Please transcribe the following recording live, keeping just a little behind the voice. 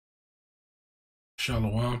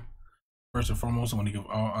Shalom. First and foremost, I want to give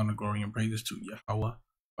all honor, glory, and praises to Yahweh,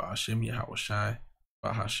 Ba'ashem Yahweh Shai,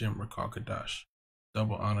 Ba'ashem Rakal Kadash.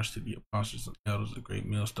 Double honors to the apostles and elders of the great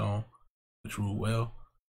millstone, which rule well.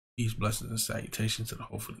 Peace, blessings, and salutations to the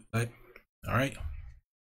hopefully elect. All right.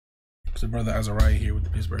 So, brother Azariah here with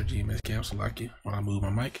the Pittsburgh GMS Camp. So, like it when I move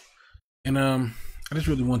my mic. And I just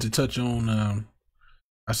really want to touch on.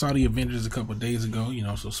 I saw the Avengers a couple of days ago.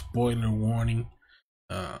 So spoiler warning.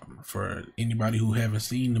 For anybody who haven't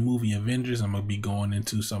seen the movie Avengers, I'm gonna be going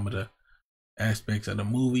into some of the aspects of the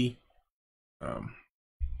movie. What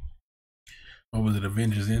was it?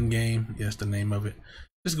 Avengers Endgame. Yes, the name of it.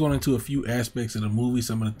 Just going into a few aspects of the movie,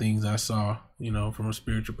 some of the things I saw, from a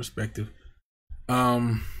spiritual perspective.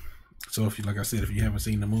 So if you, like I said, if you haven't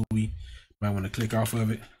seen the movie, you might want to click off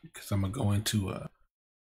of it because I'm gonna go into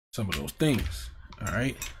some of those things. All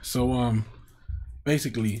right. So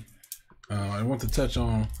basically, I want to touch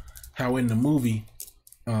on how in the movie,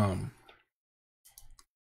 let's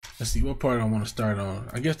see what part I want to start on.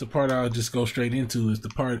 I guess the part I'll just go straight into is the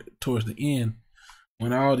part towards the end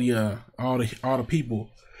when all the people,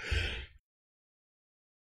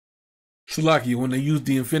 Salakia, when they used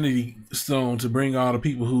the Infinity Stone to bring all the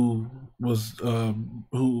people who was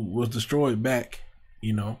destroyed back,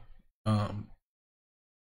 and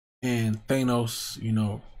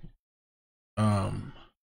Thanos,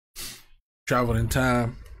 traveled in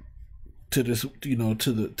time to this,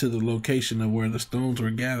 to the location of where the stones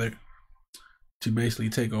were gathered to basically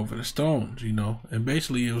take over the stones, and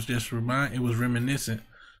basically it was just reminiscent,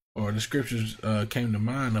 or the scriptures came to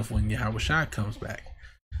mind of when Yahweh Shai comes back,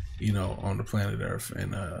 on the planet Earth,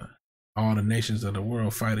 and all the nations of the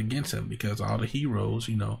world fight against him because all the heroes,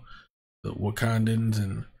 the Wakandans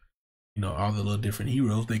and all the little different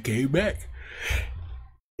heroes, they came back.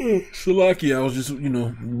 Salaki, I was just,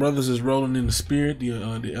 brothers is rolling in the spirit.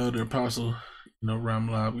 The elder apostle,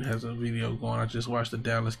 Ramlab has a video going. I just watched the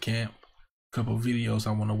Dallas camp, a couple of videos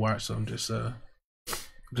I want to watch, so I'm just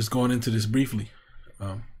going into this briefly.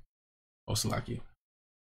 Salaki,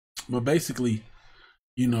 but basically,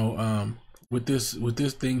 with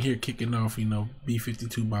this thing here kicking off,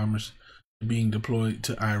 B-52 bombers being deployed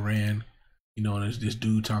to Iran, and there's this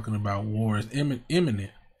dude talking about war is imminent.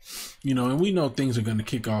 And we know things are going to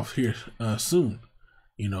kick off here soon.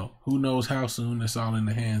 Who knows how soon? It's all in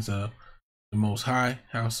the hands of the Most High,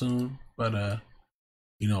 how soon. But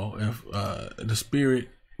if the spirit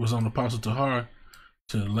was on Apostle Tahar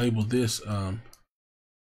to label this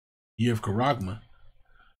year of Karagma,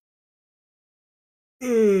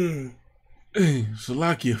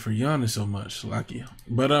 Salakia for yawning so much, Salakia.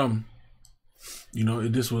 But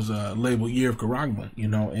this was labeled year of Karagma,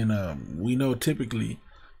 and we know typically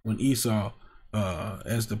when Esau,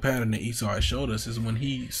 as the pattern that Esau has showed us, is when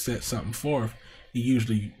he sets something forth, he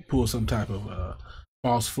usually pulls some type of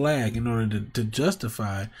false flag in order to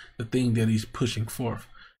justify the thing that he's pushing forth.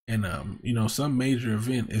 And some major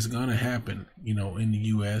event is gonna happen, in the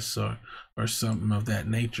US or something of that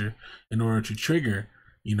nature, in order to trigger,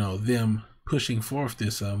 them pushing forth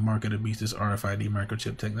this mark of the beast, this RFID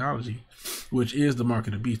microchip technology, which is the mark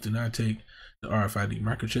of the beast. Do not take the RFID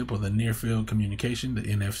microchip or the near field communication, the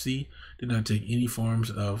NFC. Do not take any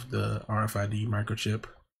forms of the RFID microchip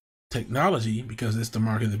technology because it's the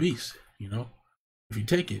mark of the beast. If you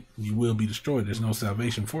take it, you will be destroyed. There's no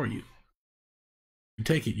salvation for you. If you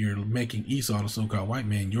take it, you're making Esau, the so-called white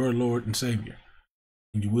man, your Lord and Savior,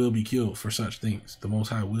 and you will be killed for such things. The Most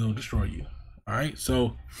High will destroy you. All right,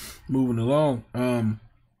 so moving along,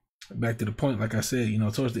 back to the point, like I said,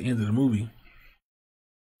 towards the end of the movie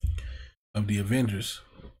of the Avengers,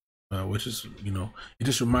 which is, it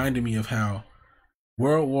just reminded me of how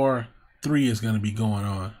World War III is going to be going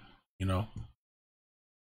on,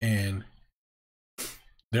 and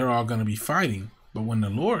they're all going to be fighting. But when the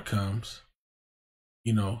Lord comes,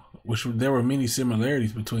 which there were many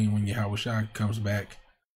similarities between when Yahweh Shai comes back,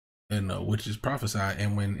 and which is prophesied,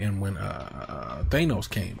 and when Thanos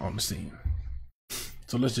came on the scene.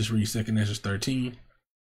 So let's just read 2nd Ezra 13,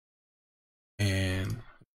 and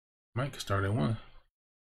Mike start at 1.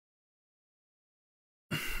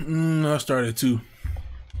 I started at 2.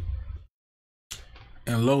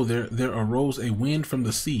 And lo, there arose a wind from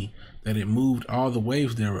the sea, that it moved all the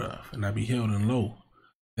waves thereof. And I beheld, and lo,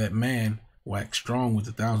 that man waxed strong with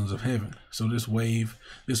the thousands of heaven. So this wind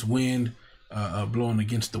blowing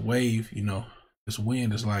against the wave, this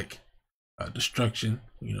wind is like destruction,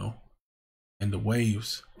 and the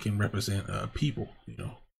waves can represent people,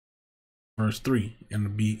 Verse 3, and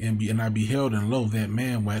I beheld, and lo, that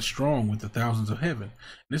man waxed strong with the thousands of heaven.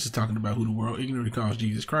 And this is talking about who the world ignorantly calls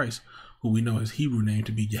Jesus Christ, who we know his Hebrew name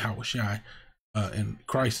to be Yahweh Shai, and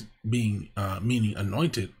Christ being meaning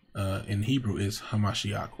anointed in Hebrew is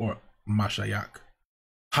Hamashiach or Mashiach.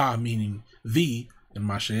 Ha meaning the, and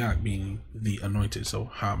Mashiach being the anointed. So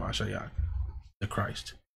Hamashiach, the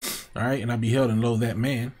Christ. All right, and I beheld, and lo, that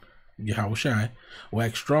man, Yahushai,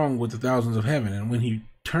 waxed strong with the thousands of heaven, and when he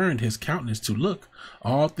turned his countenance to look,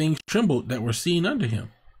 all things trembled that were seen under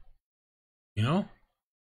him. You know,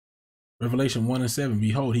 Revelation 1:7,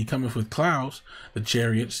 behold, he cometh with clouds, the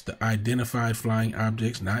chariots, the identified flying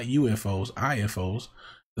objects, not UFOs, IFOs,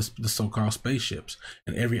 the so-called spaceships,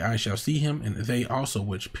 and every eye shall see him, and they also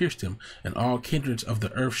which pierced him, and all kindreds of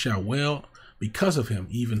the earth shall wail because of him,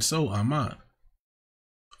 even so, Amen.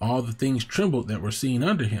 All the things trembled that were seen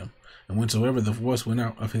under him, and whensoever the voice went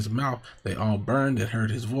out of his mouth, they all burned that heard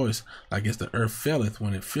his voice, like as the earth faileth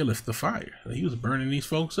when it filleth the fire. He was burning these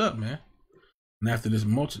folks up, man. And after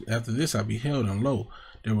this I beheld, and lo,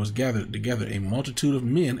 there was gathered together a multitude of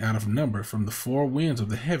men out of number from the four winds of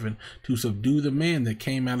the heaven to subdue the man that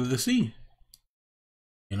came out of the sea.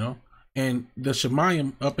 You know, and the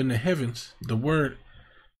Shemayim up in the heavens, the word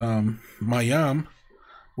Mayam,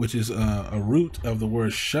 which is a root of the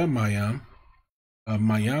word Shemayam.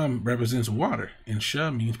 Mayam represents water, and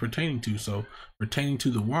Shah means pertaining to. So pertaining to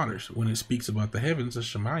the waters. When it speaks about the heavens, the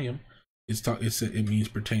Shemayim, it means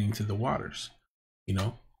pertaining to the waters. You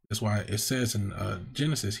know, that's why it says in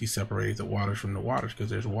Genesis, he separated the waters from the waters, because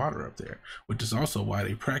there's water up there, which is also why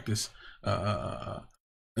they practice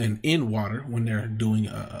in water when they're doing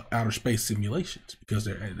outer space simulations, because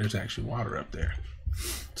there's actually water up there.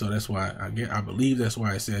 So that's why I believe that's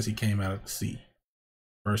why it says he came out of the sea.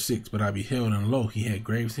 Verse 6, but I beheld, and lo, he had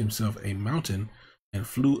graved himself a mountain and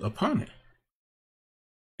flew upon it.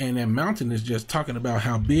 And that mountain is just talking about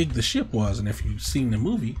how big the ship was. And if you've seen the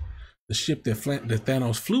movie, the ship that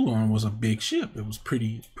Thanos flew on was a big ship. It was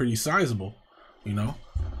pretty sizable, you know.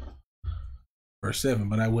 Verse 7,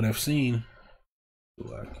 but I would have seen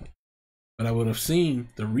the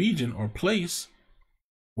region or place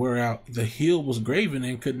whereout the hill was graven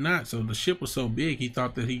and could not. So the ship was so big, he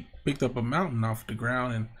thought that he picked up a mountain off the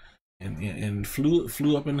ground and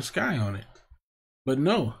flew up in the sky on it. But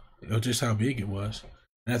no, it was just how big it was.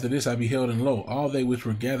 And after this I beheld, and lo, all they which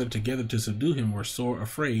were gathered together to subdue him were sore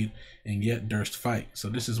afraid, and yet durst fight. So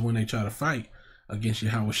this is when they try to fight against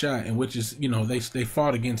Yahushua, and which is, you know, they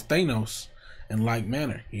fought against Thanos in like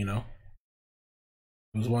manner, you know.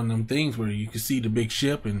 It was one of them things where you could see the big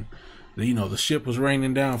ship, and the ship was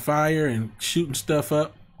raining down fire and shooting stuff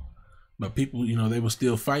up, but people, you know, they were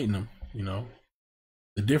still fighting them. You know,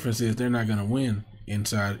 the difference is they're not going to win in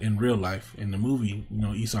real life. In the movie, you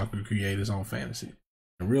know, Esau could create his own fantasy.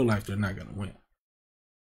 In real life, they're not going to win.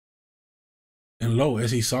 And lo,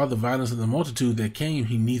 as he saw the violence of the multitude that came,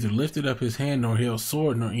 he neither lifted up his hand nor held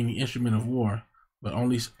sword nor any instrument of war, but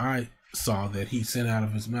only I saw that he sent out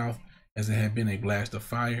of his mouth as it had been a blast of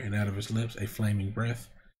fire, and out of his lips a flaming breath.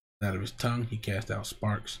 Out of his tongue he cast out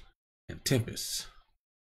sparks and tempests.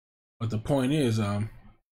 But the point is, you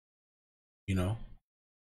know,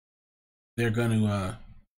 they're gonna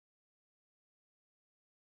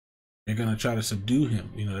try to subdue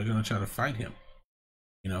him. You know, they're gonna try to fight him.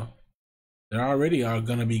 You know, they already are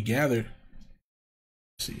gonna be gathered.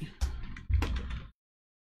 Let's see.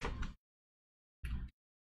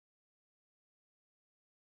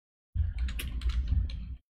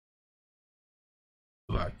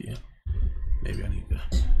 Yeah, maybe I need to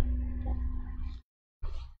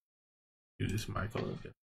do this mic a little bit.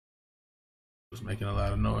 It was making a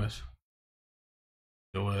lot of noise.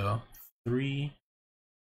 Joel 3.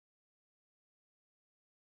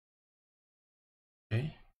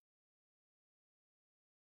 Okay.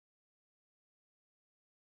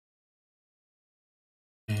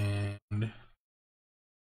 And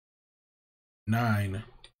 9.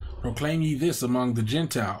 Proclaim ye this among the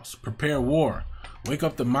Gentiles, prepare war. Wake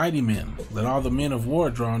up the mighty men, let all the men of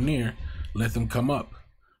war draw near, let them come up.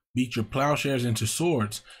 Beat your plowshares into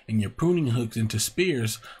swords and your pruning hooks into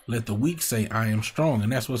spears. Let the weak say, I am strong.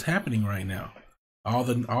 And that's what's happening right now. All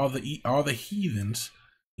the heathens,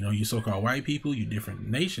 you know, you so-called white people, you different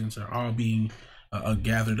nations are all being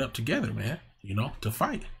gathered up together, man, you know, to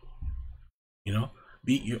fight. You know,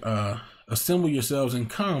 assemble yourselves and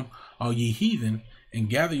come, all ye heathen, and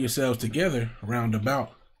gather yourselves together round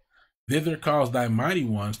about. Thither cause thy mighty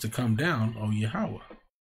ones to come down, O Yahweh.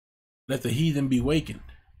 Let the heathen be wakened,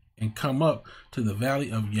 and come up to the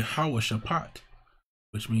valley of Yahweh Shaphat,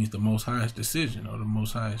 which means the Most Highest decision, or the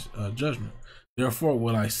Most Highest judgment. Therefore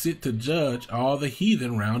will I sit to judge all the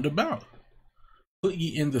heathen round about. Put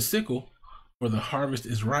ye in the sickle, for the harvest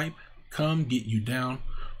is ripe. Come, get you down,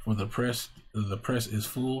 for the press is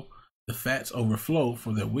full. The fats overflow,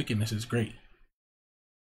 for their wickedness is great.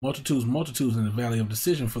 Multitudes, multitudes in the valley of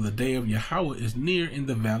decision, for the day of Yahweh is near in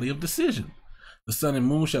the valley of decision. The sun and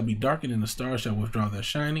moon shall be darkened, and the stars shall withdraw their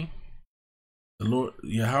shining. The Lord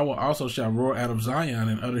Yahweh also shall roar out of Zion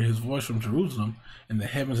and utter his voice from Jerusalem, and the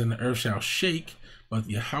heavens and the earth shall shake, but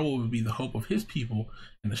Yahweh will be the hope of his people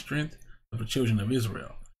and the strength of the children of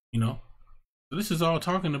Israel. You know, so this is all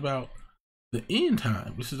talking about the end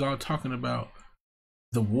time. This is all talking about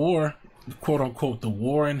the war, quote unquote, the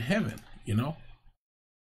war in heaven, you know,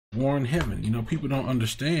 war in heaven. You know, people don't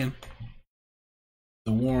understand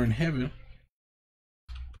the war in heaven.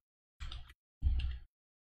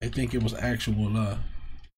 They think it was actual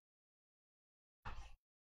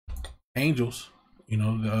angels, you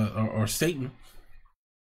know, or Satan,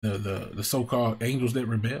 the so-called angels that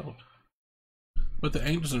rebelled. But the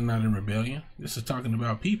angels are not in rebellion. This is talking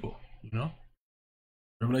about people, you know.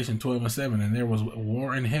 Revelation 12:7, and there was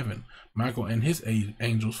war in heaven. Michael and his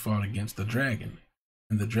angels fought against the dragon,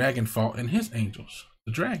 and the dragon fought and his angels.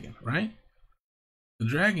 The dragon, right? The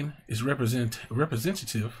dragon is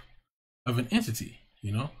representative of an entity,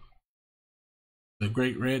 you know. The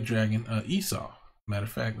great red dragon, Esau. Matter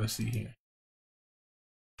of fact, let's see here.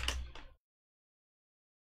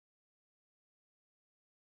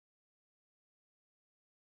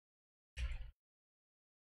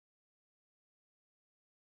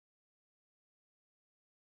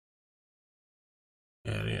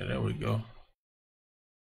 Yeah, there we go.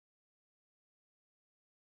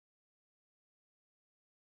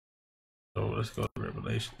 So let's go to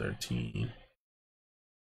Revelation 13.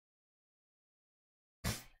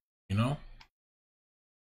 You know,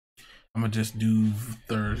 I'm gonna just do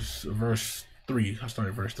verse 3. I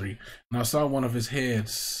started verse 3. And I saw one of his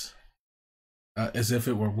heads as if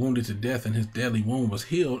it were wounded to death, and his deadly wound was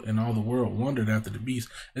healed, and all the world wondered after the beast.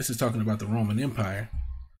 This is talking about the Roman Empire,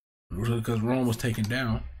 because Rome was taken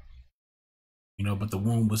down, you know, but the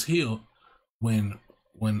wound was healed when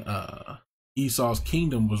Esau's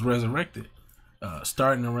kingdom was resurrected,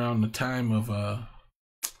 starting around the time of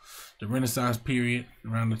the Renaissance period,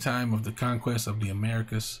 around the time of the conquest of the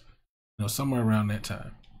Americas, you know, somewhere around that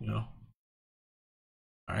time, you know.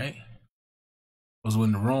 All right, was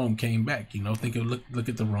when Rome came back. You know, look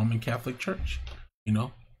at the Roman Catholic Church. You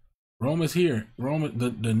know, Rome is here. Rome,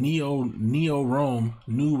 the neo Rome,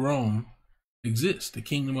 new Rome exists. The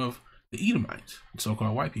kingdom of the Edomites,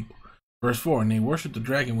 so-called white people. Verse 4, and they worshipped the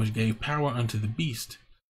dragon which gave power unto the beast,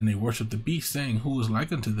 and they worshipped the beast, saying, who is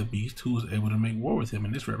like unto the beast, who is able to make war with him?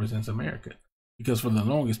 And this represents America, because for the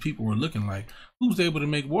longest people were looking like, who's able to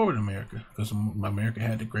make war with America? Because America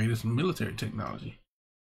had the greatest military technology,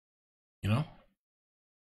 you know.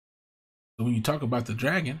 So when you talk about the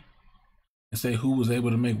dragon and say who was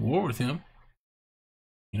able to make war with him,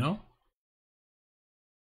 you know,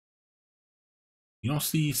 you don't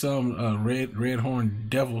see some red horned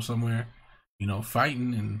devil somewhere, you know,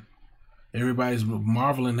 fighting and everybody's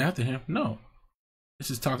marveling after him. No,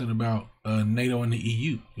 this is talking about NATO and the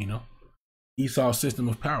EU, you know, Esau's system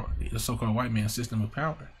of power, the so-called white man's system of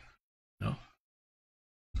power, you know.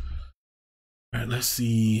 All right, let's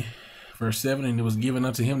see. Verse 7, and it was given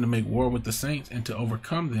unto him to make war with the saints and to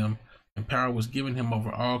overcome them, and power was given him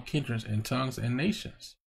over all kindreds and tongues and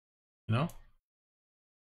nations, you know.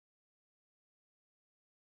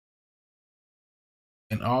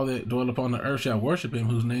 And all that dwell upon the earth shall worship him,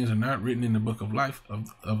 whose names are not written in the book of life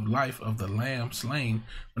of the Lamb slain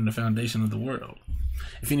from the foundation of the world.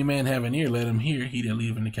 If any man have an ear, let him hear. He that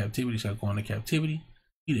leadeth into captivity shall go into captivity.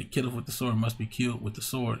 He that killeth with the sword must be killed with the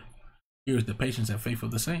sword. Here is the patience and faith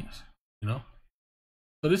of the saints, you know.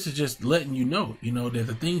 So this is just letting you know, that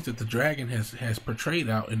the things that the dragon has portrayed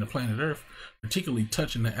out in the planet Earth, particularly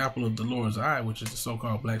touching the apple of the Lord's eye, which is the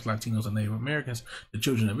so-called blacks, Latinos, and Native Americans, the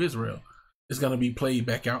children of Israel, is going to be played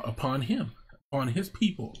back out upon him, upon his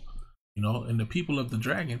people, you know. And the people of the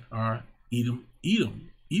dragon are Edom,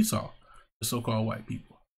 Esau, the so-called white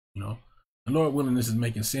people, you know. And Lord willing, this is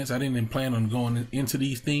making sense. I didn't plan on going into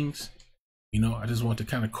these things, you know. I just want to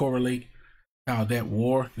kind of correlate how that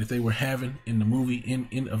war that they were having in the movie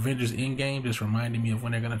in Avengers Endgame just reminded me of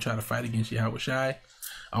when they're going to try to fight against Yahweh Shai.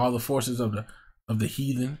 All the forces of the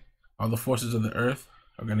heathen, all the forces of the earth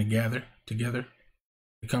are going to gather together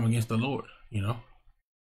to come against the Lord, you know.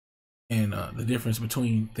 And the difference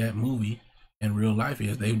between that movie and real life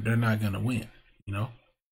is they're not going to win, you know.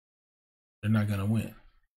 They're not going to win.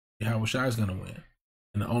 Yahweh Shai is going to win.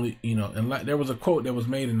 And the only, you know, and like there was a quote that was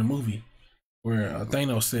made in the movie where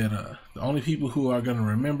Thanos said, the only people who are going to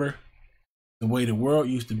remember the way the world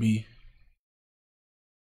used to be,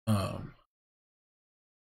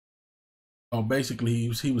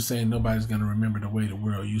 basically he was saying nobody's going to remember the way the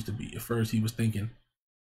world used to be. At first he was thinking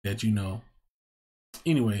that, you know,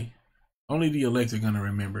 Anyway, only the elect are gonna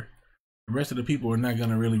remember. The rest of the people are not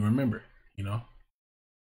gonna really remember. You know,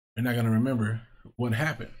 they're not gonna remember what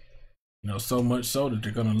happened. You know, so much so that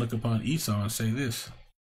they're gonna look upon Esau and say this.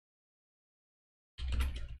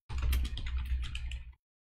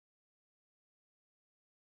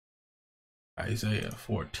 Isaiah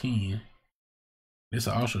 14. This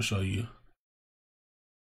will also show you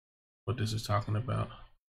what this is talking about.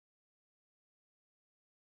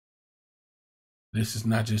 This is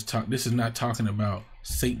not just talk. This is not talking about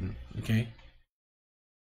Satan. Okay.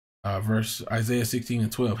 Verse Isaiah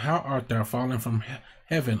 16:12. How art thou fallen from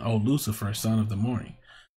heaven, O Lucifer, son of the morning?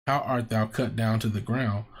 How art thou cut down to the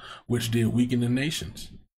ground, which did weaken the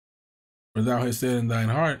nations? For thou hast said in thine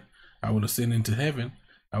heart, I will ascend into heaven.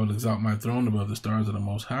 I will exalt my throne above the stars of the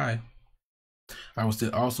Most High. I will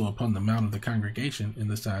sit also upon the mount of the congregation in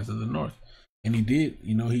the sides of the north. And he did,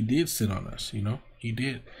 he did sit on us, he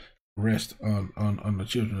did rest on the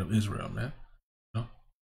children of Israel, man.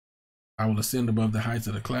 I will ascend above the heights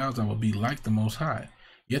of the clouds. I will be like the Most High.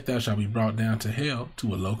 Yet thou shalt be brought down to hell,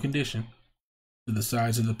 to a low condition, to the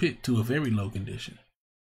sides of the pit, to a very low condition.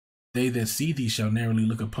 They that see thee shall narrowly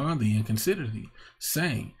look upon thee and consider thee,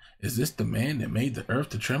 saying, is this the man that made the earth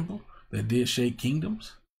to tremble, that did shake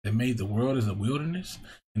kingdoms, that made the world as a wilderness,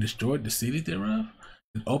 and destroyed the city thereof,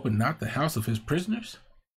 that opened not the house of his prisoners?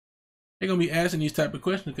 They're going to be asking these type of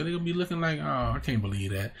questions because they're going to be looking like, oh, I can't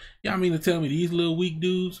believe that. Y'all mean to tell me these little weak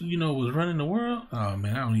dudes, was running the world? Oh,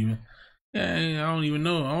 man, I don't even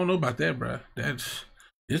know. I don't know about that, bro.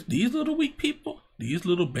 These little weak people, these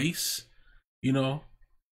little base,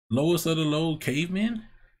 lowest of the low cavemen,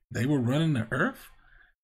 they were running the earth.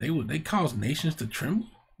 They caused nations to tremble.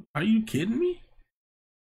 Are you kidding me?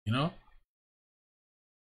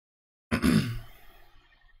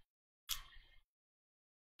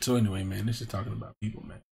 So anyway, man, this is talking about people,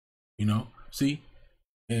 man. See,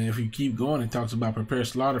 and if you keep going, it talks about prepare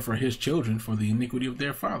slaughter for his children for the iniquity of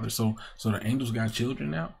their father. So the angels got children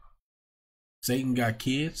now. Satan got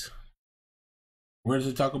kids. Where does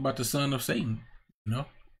it talk about the son of Satan?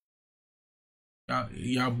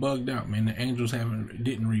 Y'all bugged out, man. The angels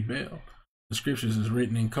didn't rebel. The scriptures is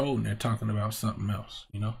written in code, and they're talking about something else.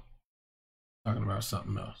 Talking about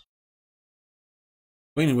something else.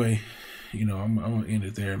 But anyway, I'm gonna end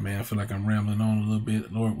it there, man. I feel like I'm rambling on a little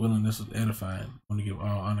bit. Lord willing, this was edifying. I want to give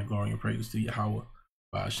all honor, glory, and praise to Yahweh,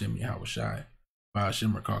 Ba'ashem, Yahweh Shai,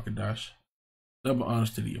 Ba'ashem, Rakakadash. Double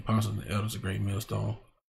honors to the apostles and the elders of Great Millstone.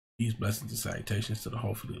 Peace, blessings, and salutations to the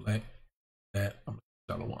hopefully elect. That I'm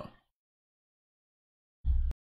Shalom.